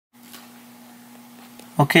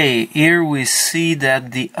Okay, here we see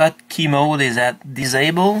that the hotkey mode is at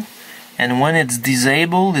disable, and when it's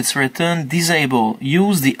disabled, it's written disable.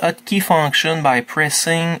 Use the hotkey function by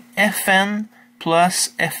pressing Fn plus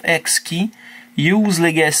FX key. Use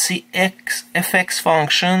legacy FX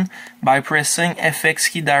function by pressing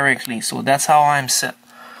FX key directly. So that's how I'm set.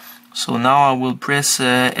 So now I will press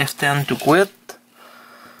F10 to quit.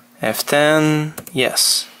 F10,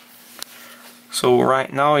 yes. So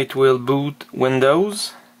right now it will boot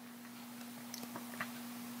Windows.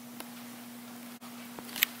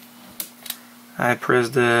 I press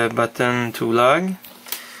the button to log.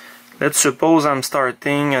 Let's suppose I'm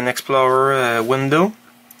starting an Explorer window.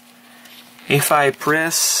 If I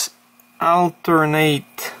press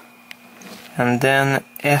alternate and then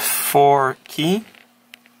F4 key,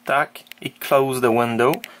 tac, it closed the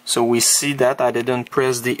window. So we see that I didn't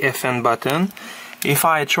press the Fn button. If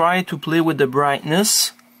I try to play with the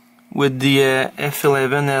brightness with the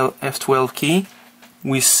F11, F12 key,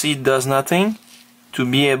 we see it does nothing. To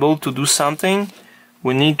be able to do something,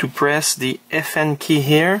 we need to press the Fn key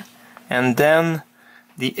here and then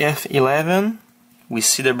the F11. We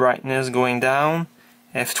see the brightness going down,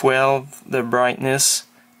 F12, the brightness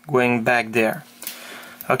going back there.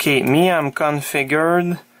 Okay, I'm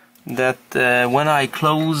configured that when I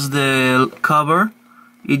close the cover,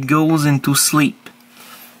 it goes into sleep.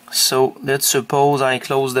 So let's suppose I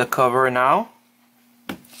close the cover now.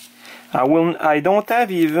 I don't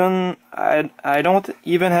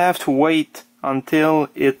even have to wait until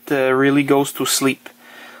it really goes to sleep.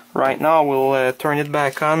 Right now we'll turn it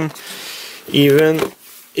back on, even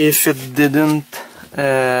if it didn't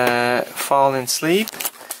fall in sleep.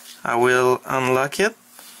 I will unlock it.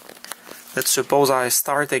 Let's suppose I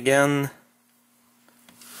start again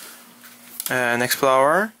an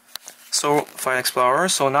Explorer. So File Explorer.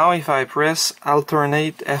 So now if I press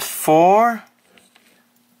alternate F4,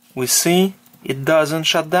 we see it doesn't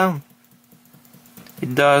shut down.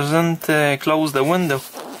 It doesn't close the window.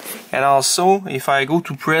 And also, if I go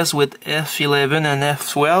to press with F11 and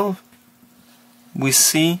F12, we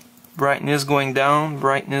see brightness going down,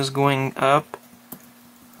 brightness going up.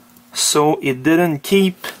 So it didn't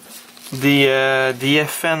keep the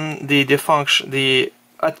FN, the function, the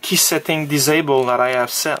hotkey setting disabled that I have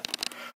set.